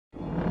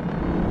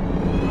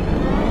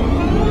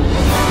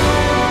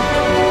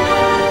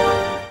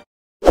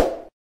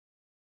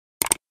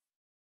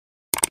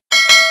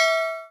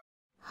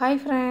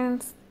Hi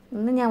friends,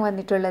 ഇന്ന് ഞാൻ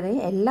വന്നിട്ടുള്ളത്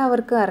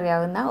എല്ലാവർക്കും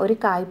അറിയാവുന്ന ഒരു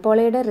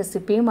കായ്പോളയുടെ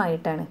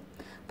റെസിപ്പിയുമായിട്ടാണ്.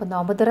 അപ്പോൾ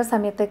നോമ്പുതുറ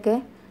സമയത്തൊക്കെ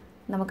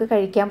നമുക്ക്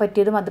കഴിക്കാൻ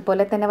പറ്റിയതും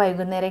അതുപോലെ തന്നെ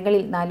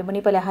വൈകുന്നേരങ്ങളിൽ 4 മണി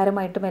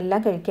പലഹാരമായിട്ടും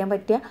എല്ലാം കഴിക്കാൻ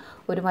പറ്റിയ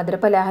ഒരു മധുര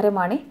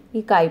പലഹാരമാണ്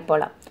ഈ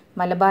കായ്പോള.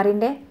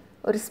 മലബാറിൻ്റെ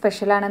ഒരു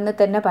സ്പെഷ്യലാണെന്ന്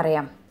തന്നെ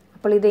പറയാം.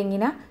 അപ്പോൾ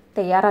ഇതെങ്ങനെ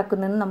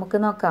തയ്യാറാക്കുന്നതെന്ന് നമുക്ക്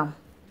നോക്കാം.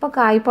 അപ്പോൾ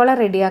കായ്പോള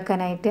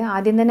റെഡിയാക്കാനായിട്ട്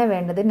ആദ്യം തന്നെ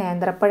വേണ്ടത്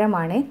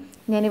നേന്ത്രപ്പഴമാണ്.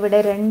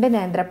 ഞാനിവിടെ 2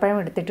 നേന്ത്രപ്പഴം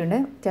എടുത്തിട്ടുണ്ട്.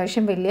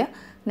 അത്യാവശ്യം വലിയ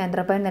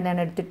നേന്ത്രപ്പഴം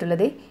തന്നെയാണ്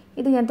എടുത്തിട്ടുള്ളത്.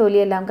 ഇത് ഞാൻ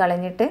തൊലിയെല്ലാം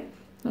കളഞ്ഞിട്ട്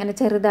അങ്ങനെ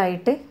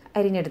ചെറുതായിട്ട്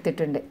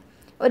അരിഞ്ഞെടുത്തിട്ടുണ്ട്.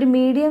 ഒരു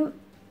മീഡിയം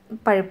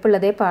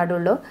പഴുപ്പുള്ളതേ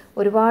പാടുള്ളൂ,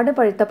 ഒരുപാട്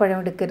പഴുത്ത പഴം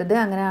എടുക്കരുത്.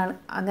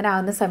 അങ്ങനെ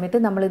ആകുന്ന സമയത്ത്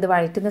നമ്മളിത്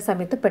വഴറ്റുന്ന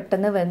സമയത്ത്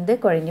പെട്ടെന്ന് വെന്ത്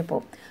കുഴഞ്ഞു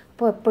പോകും.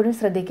 അപ്പോൾ എപ്പോഴും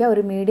ശ്രദ്ധിക്കുക,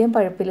 ഒരു മീഡിയം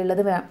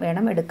പഴുപ്പിലുള്ളത്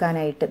വേണം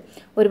എടുക്കാനായിട്ട്.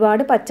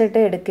 ഒരുപാട്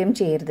പച്ചട്ട് എടുക്കുകയും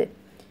ചെയ്യരുത്.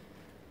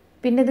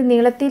 പിന്നെ ഇത്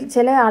നീളത്തിൽ,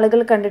 ചില ആളുകൾ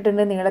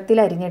കണ്ടിട്ടുണ്ട് നീളത്തിൽ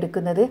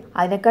അരിഞ്ഞെടുക്കുന്നത്.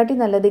 അതിനെക്കാട്ടി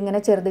നല്ലത് ഇങ്ങനെ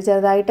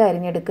ചെറുതായിട്ട്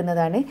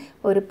അരിഞ്ഞെടുക്കുന്നതാണ്.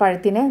 ഒരു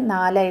പഴത്തിനെ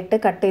 4ആയിട്ട്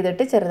കട്ട്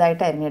ചെയ്തിട്ട്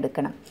ചെറുതായിട്ട്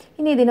അരിഞ്ഞെടുക്കണം.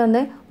 ഇനി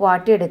ഇതിനൊന്ന്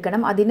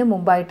വാട്ടിയെടുക്കണം. അതിന്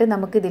മുമ്പായിട്ട്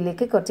നമുക്ക്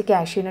ഇതിലേക്ക് കുറച്ച്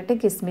കാഷ്യൂനട്ടും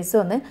കിസ്മിസും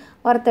ഒന്ന്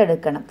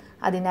വറുത്തെടുക്കണം.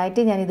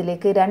 അതിനായിട്ട് ഞാൻ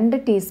ഇതിലേക്ക് 2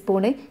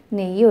 ടീസ്പൂണ്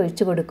നെയ്യ്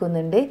ഒഴിച്ച്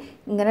കൊടുക്കുന്നുണ്ട്.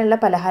 ഇങ്ങനെയുള്ള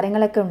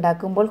പലഹാരങ്ങളൊക്കെ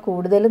ഉണ്ടാക്കുമ്പോൾ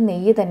കൂടുതലും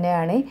നെയ്യ്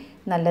തന്നെയാണ്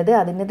നല്ലത്,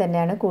 അതിന്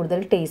തന്നെയാണ്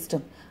കൂടുതൽ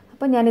ടേസ്റ്റും.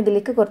 അപ്പോൾ ഞാൻ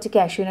ഇതിലേക്ക് കുറച്ച്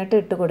കാഷ്യൂനട്ട്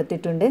ഇട്ട്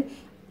കൊടുത്തിട്ടുണ്ട്.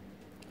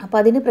 അപ്പോൾ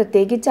അതിന്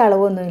പ്രത്യേകിച്ച്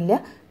അളവൊന്നുമില്ല,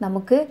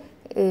 നമുക്ക്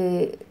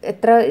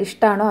എത്ര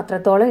ഇഷ്ടമാണോ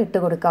അത്രത്തോളം ഇട്ട്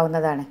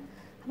കൊടുക്കാവുന്നതാണ്.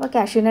 അപ്പോൾ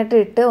കാഷ്യൂനട്ട്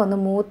ഇട്ട് ഒന്ന്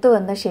മൂത്ത്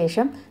വന്ന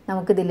ശേഷം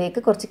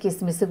നമുക്കിതിലേക്ക് കുറച്ച്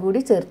കിസ്മിസ് കൂടി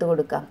ചേർത്ത്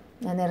കൊടുക്കാം.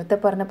 ഞാൻ നേരത്തെ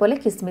പറഞ്ഞ പോലെ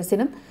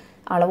കിസ്മിസിനും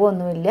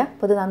അളവൊന്നുമില്ല.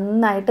 അപ്പോൾ ഇത്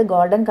നന്നായിട്ട്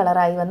ഗോൾഡൻ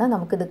കളറായി വന്നാൽ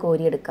നമുക്കിത്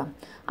കോരിയെടുക്കാം.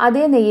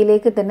 അതേ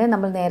നെയ്യിലേക്ക് തന്നെ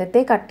നമ്മൾ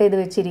നേരത്തെ കട്ട് ചെയ്ത്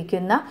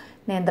വെച്ചിരിക്കുന്ന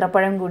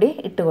നേന്ത്രപ്പഴം കൂടി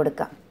ഇട്ട്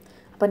കൊടുക്കാം.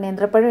 അപ്പോൾ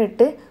നേന്ത്രപ്പഴം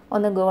ഇട്ട്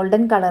ഒന്ന്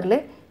ഗോൾഡൻ കളറിൽ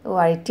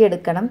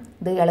വഴറ്റിയെടുക്കണം.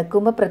 ഇത്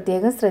ഇളക്കുമ്പോൾ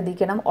പ്രത്യേകം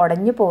ശ്രദ്ധിക്കണം,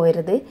 ഉടഞ്ഞു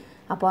പോകരുത്.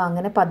 അപ്പോൾ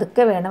അങ്ങനെ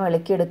പതുക്കെ വേണം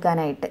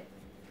ഇളക്കിയെടുക്കാനായിട്ട്.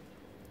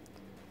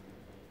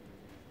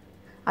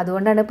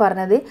 അതുകൊണ്ടാണ്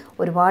പറഞ്ഞത്,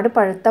 ഒരുപാട്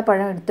പഴുത്ത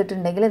പഴം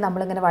എടുത്തിട്ടുണ്ടെങ്കിൽ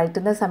നമ്മളിങ്ങനെ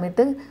വഴറ്റുന്ന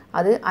സമയത്ത്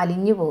അത്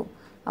അലിഞ്ഞു പോകും.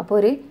 അപ്പോൾ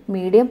ഒരു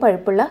മീഡിയം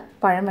പഴുപ്പുള്ള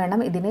പഴം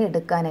വേണം ഇതിന്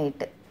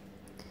എടുക്കാനായിട്ട്.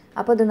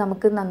 അപ്പോൾ ഇത്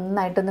നമുക്ക്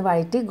നന്നായിട്ടൊന്ന്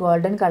വഴറ്റി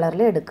ഗോൾഡൻ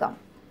കളറിൽ എടുക്കാം.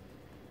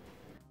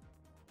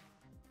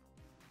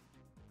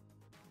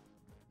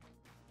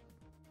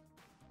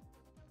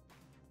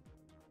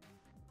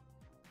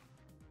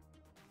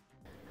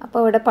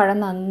 അപ്പോൾ ഇവിടെ പഴം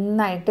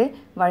നന്നായിട്ട്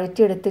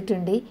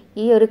വഴറ്റിയെടുത്തിട്ടുണ്ട്.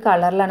 ഈ ഒരു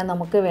കളറിലാണ്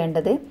നമുക്ക്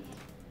വേണ്ടത്.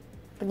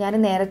 അപ്പോൾ ഞാൻ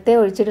നേരത്തെ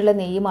ഒഴിച്ചിട്ടുള്ള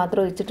നെയ്യ്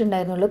മാത്രമേ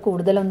ഒഴിച്ചിട്ടുണ്ടായിരുന്നുള്ളൂ,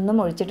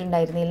 കൂടുതലൊന്നും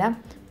ഒഴിച്ചിട്ടുണ്ടായിരുന്നില്ല.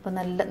 അപ്പോൾ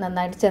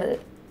നന്നായിട്ട്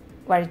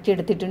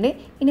വഴറ്റിയെടുത്തിട്ടുണ്ട്.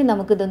 ഇനി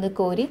നമുക്കിതൊന്ന്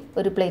കോരി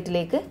ഒരു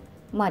പ്ലേറ്റിലേക്ക്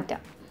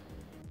മാറ്റാം.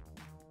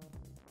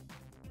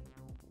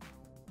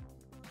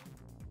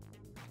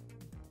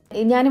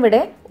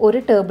 ഞാനിവിടെ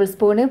 1 ടേബിൾ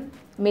സ്പൂണ്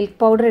മിൽക്ക്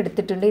പൗഡർ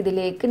എടുത്തിട്ടുണ്ട്.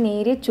 ഇതിലേക്ക്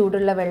നേരിയ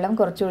ചൂടുള്ള വെള്ളം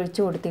കുറച്ച്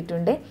ഒഴിച്ച്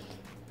കൊടുത്തിട്ടുണ്ട്.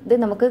 ഇത്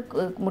നമുക്ക്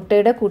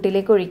മുട്ടയുടെ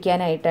കൂട്ടിലേക്ക്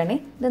ഒഴിക്കാനായിട്ടാണ്.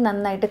 ഇത്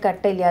നന്നായിട്ട്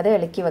കട്ടയില്ലാതെ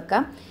ഇളക്കി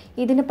വെക്കാം.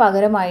 ഇതിന്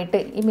പകരമായിട്ട്,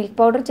 ഈ മിൽക്ക്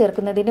പൗഡർ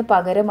ചേർക്കുന്നതിന്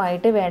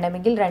പകരമായിട്ട്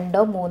വേണമെങ്കിൽ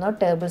 2-3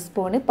 ടേബിൾ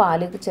സ്പൂണ്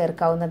പാല്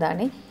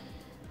ചേർക്കാവുന്നതാണ്.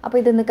 അപ്പോൾ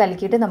ഇതൊന്ന്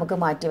കലക്കിയിട്ട് നമുക്ക്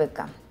മാറ്റി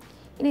വെക്കാം.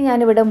 ഇനി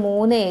ഞാനിവിടെ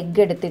 3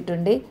 എഗ്ഗ്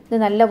എടുത്തിട്ടുണ്ട്. ഇത്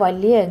നല്ല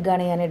വലിയ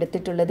എഗ്ഗാണ് ഞാൻ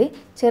എടുത്തിട്ടുള്ളത്.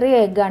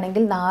 ചെറിയ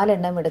എഗ്ഗാണെങ്കിൽ 4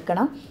 എണ്ണം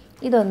എടുക്കണം.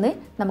 ഇതൊന്ന്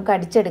നമുക്ക്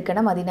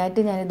അടിച്ചെടുക്കണം.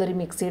 അതിനായിട്ട് ഞാനിതൊരു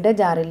മിക്സിയുടെ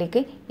ജാറിലേക്ക്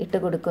ഇട്ട്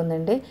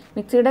കൊടുക്കുന്നുണ്ട്.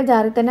 മിക്സിയുടെ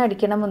ജാറിൽ തന്നെ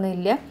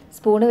അടിക്കണമെന്നില്ല,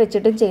 സ്പൂണ്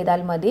വെച്ചിട്ടും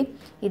ചെയ്താൽ മതി.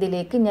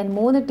 ഇതിലേക്ക് ഞാൻ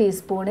 3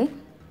 ടീസ്പൂണ്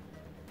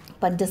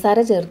പഞ്ചസാര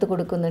ചേർത്ത്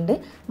കൊടുക്കുന്നുണ്ട്.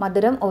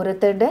 മധുരം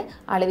ഓരോരുത്തരുടെ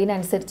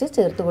അളവിനനുസരിച്ച്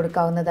ചേർത്ത്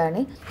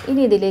കൊടുക്കാവുന്നതാണ്.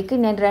 ഇനി ഇതിലേക്ക്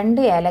ഞാൻ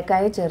 2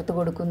 ഏലക്കായ ചേർത്ത്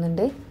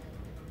കൊടുക്കുന്നുണ്ട്.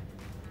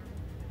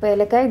 അപ്പോൾ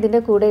ഏലക്കായ ഇതിൻ്റെ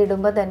കൂടെ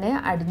ഇടുമ്പോൾ തന്നെ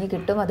അടിഞ്ഞ്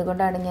കിട്ടും,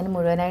 അതുകൊണ്ടാണ് ഞാൻ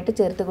മുഴുവനായിട്ട്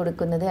ചേർത്ത്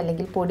കൊടുക്കുന്നത്.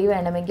 അല്ലെങ്കിൽ പൊടി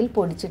വേണമെങ്കിൽ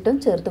പൊടിച്ചിട്ടും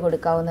ചേർത്ത്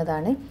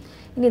കൊടുക്കാവുന്നതാണ്.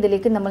 ഇനി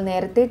ഇതിലേക്ക് നമ്മൾ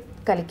നേരത്തെ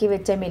കലക്കി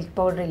വെച്ച മിൽക്ക്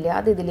പൗഡർ ഇല്ല,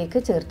 അത് ഇതിലേക്ക്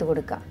ചേർത്ത്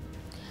കൊടുക്കാം.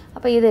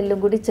 അപ്പോൾ ഇതെല്ലാം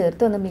കൂടി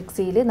ചേർത്ത് ഒന്ന്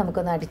മിക്സിയിൽ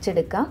നമുക്കൊന്ന്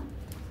അടിച്ചെടുക്കാം.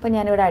 അപ്പോൾ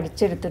ഞാനിവിടെ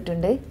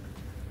അടിച്ചെടുത്തിട്ടുണ്ട്.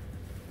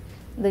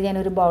 ഇത്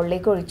ഞാനൊരു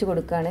ബൗളിലേക്ക് ഒഴിച്ച്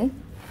കൊടുക്കുകയാണ്.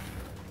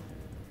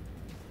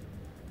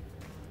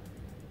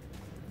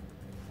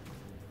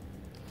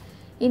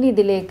 ഇനി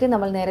ഇതിലേക്ക്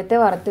നമ്മൾ നേരത്തെ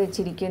വറുത്ത്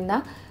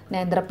വെച്ചിരിക്കുന്ന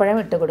നേന്ത്രപ്പഴം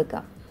ഇട്ട്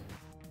കൊടുക്കാം.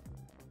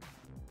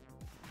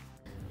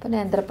 അപ്പോൾ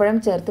നേന്ത്രപ്പഴം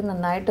ചേർത്ത്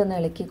നന്നായിട്ടൊന്ന്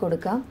ഇളക്കി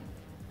കൊടുക്കാം.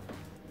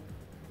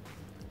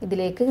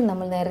 ഇതിലേക്ക്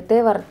നമ്മൾ നേരത്തെ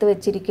വറുത്ത്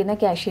വെച്ചിരിക്കുന്ന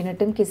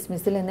കാഷ്യൂനട്ടും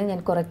കിസ്മിസിൽ നിന്ന് ഞാൻ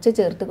കുറച്ച്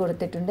ചേർത്ത്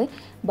കൊടുത്തിട്ടുണ്ട്.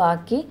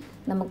 ബാക്കി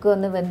നമുക്ക്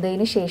ഒന്ന്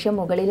വെന്തതിന് ശേഷം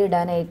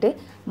മുകളിലിടാനായിട്ട്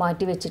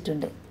മാറ്റി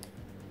വെച്ചിട്ടുണ്ട്.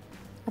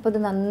 അപ്പോൾ ഇത്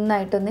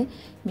നന്നായിട്ടൊന്ന്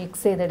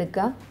മിക്സ്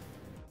ചെയ്തെടുക്കാം.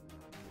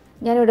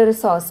 ഞാനിവിടെ ഒരു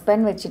സോസ് പാൻ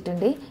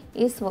വെച്ചിട്ടുണ്ട്.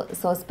 ഈ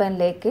സോസ്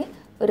പാനിലേക്ക്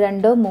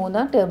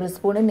 2-3 ടേബിൾ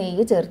സ്പൂണ്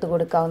നെയ്യ് ചേർത്ത്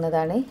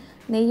കൊടുക്കാവുന്നതാണ്.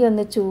 നെയ്യ്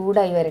ഒന്ന്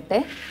ചൂടായി വരട്ടെ.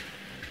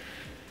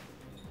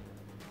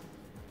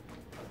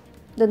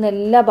 ഇതൊന്ന്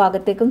എല്ലാ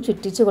ഭാഗത്തേക്കും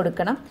ചുറ്റിച്ച്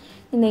കൊടുക്കണം.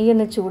 ഈ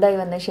നെയ്യൊന്ന് ചൂടായി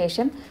വന്ന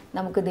ശേഷം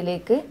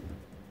നമുക്കിതിലേക്ക്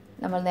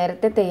നമ്മൾ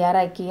നേരത്തെ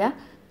തയ്യാറാക്കിയ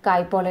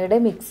കായ്പോളയുടെ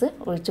മിക്സ്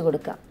ഒഴിച്ചു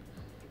കൊടുക്കാം.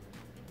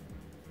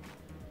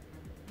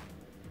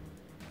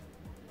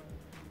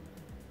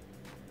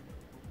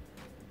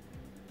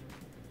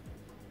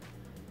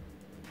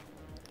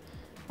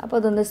 അപ്പോൾ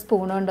അതൊന്ന്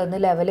സ്പൂൺ കൊണ്ടൊന്ന്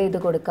ലെവൽ ചെയ്ത്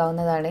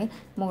കൊടുക്കാവുന്നതാണ്.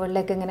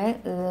 മുകളിലേക്ക് ഇങ്ങനെ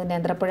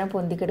നേന്ത്രപ്പഴം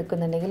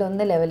പൊന്തിക്കെടുക്കുന്നുണ്ടെങ്കിൽ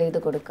ഒന്ന് ലെവൽ ചെയ്ത്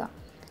കൊടുക്കാം.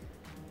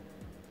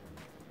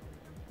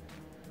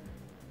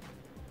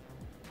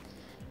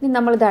 ഇനി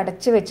നമ്മളിത്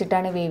അടച്ച്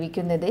വെച്ചിട്ടാണ്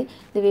വേവിക്കുന്നത്.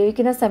 ഇത്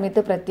വേവിക്കുന്ന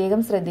സമയത്ത്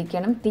പ്രത്യേകം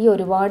ശ്രദ്ധിക്കണം, തീ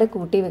ഒരുപാട്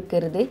കൂട്ടി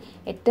വെക്കരുത്.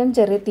 ഏറ്റവും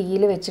ചെറിയ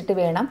തീയിൽ വെച്ചിട്ട്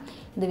വേണം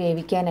ഇത്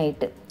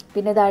വേവിക്കാനായിട്ട്.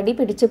 പിന്നെ ഇത് അടി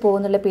പിടിച്ച്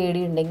പോകുന്നുള്ള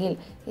പേടിയുണ്ടെങ്കിൽ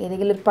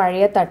ഏതെങ്കിലും ഒരു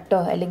പഴയ തട്ടോ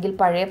അല്ലെങ്കിൽ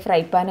പഴയ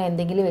ഫ്രൈ പാനോ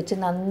എന്തെങ്കിലും വെച്ച്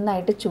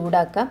നന്നായിട്ട്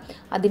ചൂടാക്കാം.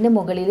 അതിൻ്റെ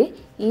മുകളിൽ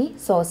ഈ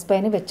സോസ്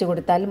പാന് വെച്ച്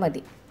കൊടുത്താൽ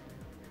മതി.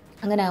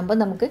 അങ്ങനെ ആകുമ്പോൾ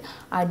നമുക്ക്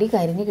അടി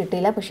കരിഞ്ഞ്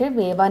കിട്ടില്ല, പക്ഷേ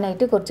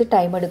വേവാനായിട്ട് കുറച്ച്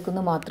ടൈം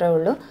എടുക്കുന്നു മാത്രമേ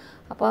ഉള്ളൂ.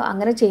 അപ്പോൾ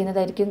അങ്ങനെ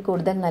ചെയ്യുന്നതായിരിക്കും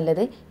കൂടുതൽ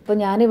നല്ലത്. ഇപ്പോൾ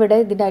ഞാനിവിടെ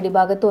ഇതിൻ്റെ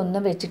അടിഭാഗത്ത്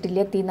ഒന്നും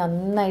വെച്ചിട്ടില്ല, തീ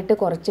നന്നായിട്ട്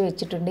കുറച്ച്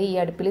വെച്ചിട്ടുണ്ട്. ഈ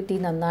അടുപ്പിൽ തീ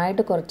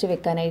നന്നായിട്ട് കുറച്ച്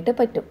വെക്കാനായിട്ട്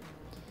പറ്റും.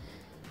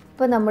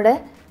 ഇപ്പോൾ നമ്മുടെ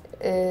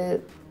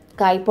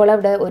കായ്പോള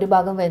ഇവിടെ ഒരു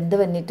ഭാഗം വെന്ത്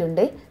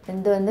വന്നിട്ടുണ്ട്.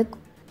 വെന്ത് വന്ന്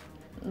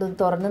ഇത്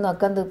തുറന്ന്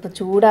നോക്കാൻ ഇപ്പോൾ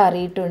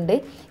ചൂടാറിയിട്ടുണ്ട്.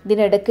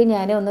 ഇതിനിടയ്ക്ക്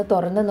ഞാൻ ഒന്ന്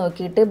തുറന്ന്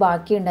നോക്കിയിട്ട്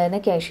ബാക്കി ഉണ്ടായിരുന്ന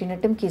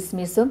കാഷ്യൂനട്ടും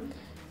കിസ്മിസും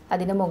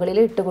അതിന് മുകളിൽ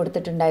ഇട്ട്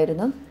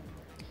കൊടുത്തിട്ടുണ്ടായിരുന്നു.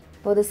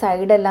 അപ്പോൾ ഇത്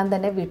സൈഡെല്ലാം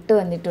തന്നെ വിട്ട്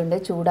വന്നിട്ടുണ്ട്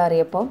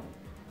ചൂടാറിയപ്പോൾ.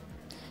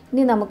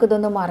 ഇനി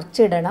നമുക്കിതൊന്ന്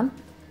മറിച്ചിടണം.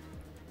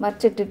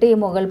 മറിച്ചിട്ടിട്ട് ഈ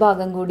മുകൾ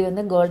ഭാഗം കൂടി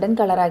ഒന്ന് ഗോൾഡൻ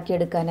കളറാക്കി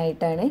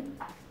എടുക്കാനായിട്ടാണ്.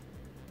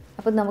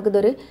 അപ്പം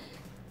നമുക്കിതൊരു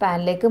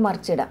പാനിലേക്ക്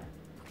മറിച്ചിടാം.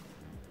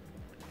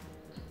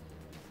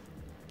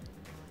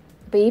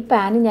 അപ്പോൾ ഈ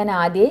പാൻ ഞാൻ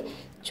ആദ്യം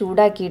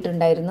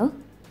ചൂടാക്കിയിട്ടുണ്ടായിരുന്നു.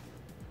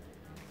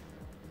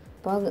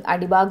 അപ്പോൾ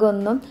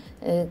അടിഭാഗമൊന്നും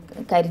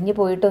കരിഞ്ഞു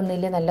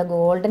പോയിട്ടൊന്നുമില്ല, നല്ല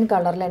ഗോൾഡൻ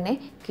കളറിൽ തന്നെ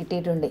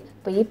കിട്ടിയിട്ടുണ്ട്.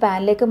 അപ്പോൾ ഈ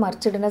പാനിലേക്ക്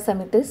മറിച്ചിടുന്ന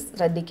സമയത്ത്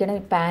ശ്രദ്ധിക്കണം,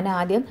 ഈ പാൻ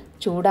ആദ്യം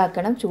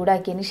ചൂടാക്കണം.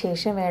 ചൂടാക്കിയതിന്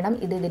ശേഷം വേണം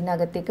ഇത്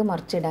ഇതിനകത്തേക്ക്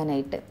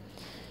മറിച്ചിടാനായിട്ട്.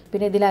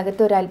 പിന്നെ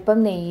ഇതിനകത്ത് ഒരല്പം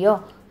നെയ്യോ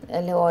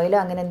അല്ലെങ്കിൽ ഓയിലോ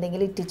അങ്ങനെ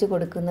എന്തെങ്കിലും ഇറ്റിച്ച്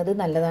കൊടുക്കുന്നത്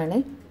നല്ലതാണ്.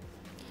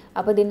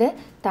 അപ്പോൾ ഇതിൻ്റെ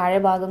താഴെ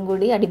ഭാഗം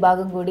കൂടി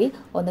അടിഭാഗം കൂടി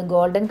ഒന്ന്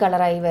ഗോൾഡൻ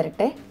കളറായി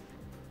വരട്ടെ.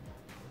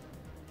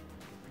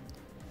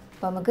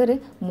 അപ്പോൾ നമുക്കൊരു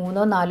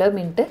 3-4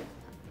 മിനിറ്റ്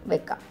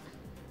വെക്കാം.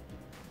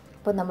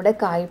 അപ്പോൾ നമ്മുടെ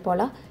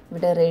കായ്പോള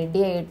ഇവിടെ റെഡി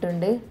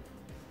ആയിട്ടുണ്ട്.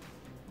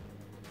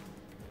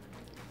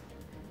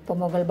 അപ്പോൾ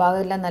മുകൾ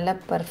ഭാഗമെല്ലാം നല്ല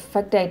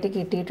പെർഫെക്റ്റ് ആയിട്ട്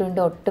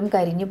കിട്ടിയിട്ടുണ്ട്, ഒട്ടും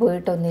കരിഞ്ഞു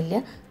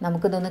പോയിട്ടൊന്നുമില്ല.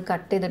 നമുക്കിതൊന്ന്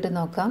കട്ട് ചെയ്തിട്ട്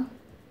നോക്കാം.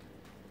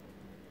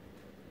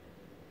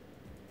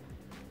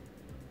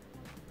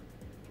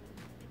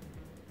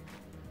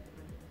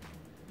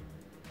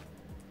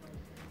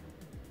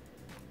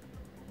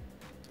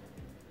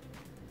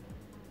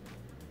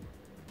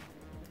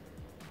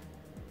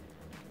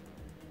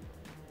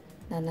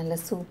 നല്ല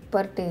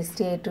സൂപ്പർ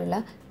ടേസ്റ്റി ആയിട്ടുള്ള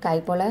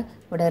കായ്പോള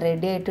ഇവിടെ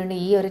റെഡി ആയിട്ടുണ്ട്.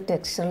 ഈ ഒരു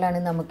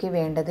ടെക്സ്ചറിലാണ് നമുക്ക്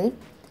വേണ്ടത്.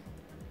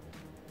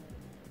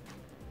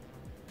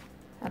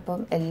 അപ്പം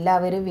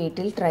എല്ലാവരും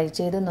വീട്ടിൽ ട്രൈ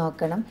ചെയ്ത്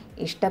നോക്കണം.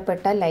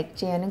 ഇഷ്ടപ്പെട്ടാൽ ലൈക്ക്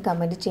ചെയ്യാനും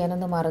കമൻറ്റ്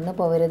ചെയ്യാനൊന്നും മറന്നു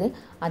പോകരുത്.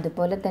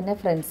 അതുപോലെ തന്നെ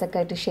ഫ്രണ്ട്സൊക്കെ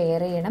ആയിട്ട്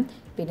ഷെയർ ചെയ്യണം.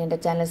 പിന്നെ എൻ്റെ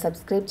ചാനൽ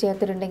സബ്സ്ക്രൈബ്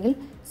ചെയ്യാത്തിട്ടുണ്ടെങ്കിൽ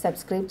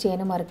സബ്സ്ക്രൈബ്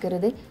ചെയ്യാനും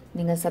മറക്കരുത്.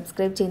 നിങ്ങൾ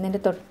സബ്സ്ക്രൈബ്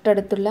ചെയ്യുന്നതിൻ്റെ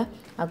തൊട്ടടുത്തുള്ള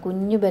ആ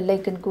കുഞ്ഞു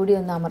ബെല്ലൈക്കൺ കൂടി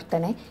ഒന്ന്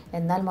അമർത്തണേ.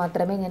 എന്നാൽ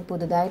മാത്രമേ ഞാൻ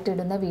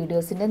പുതുതായിട്ടിടുന്ന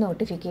വീഡിയോസിൻ്റെ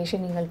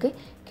നോട്ടിഫിക്കേഷൻ നിങ്ങൾക്ക്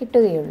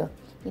കിട്ടുകയുള്ളൂ.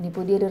 ഇനി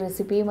പുതിയൊരു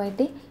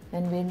റെസിപ്പിയുമായിട്ട്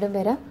ഞാൻ വീണ്ടും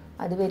വരാം.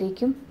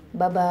 അതുവരേക്കും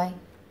ബൈ.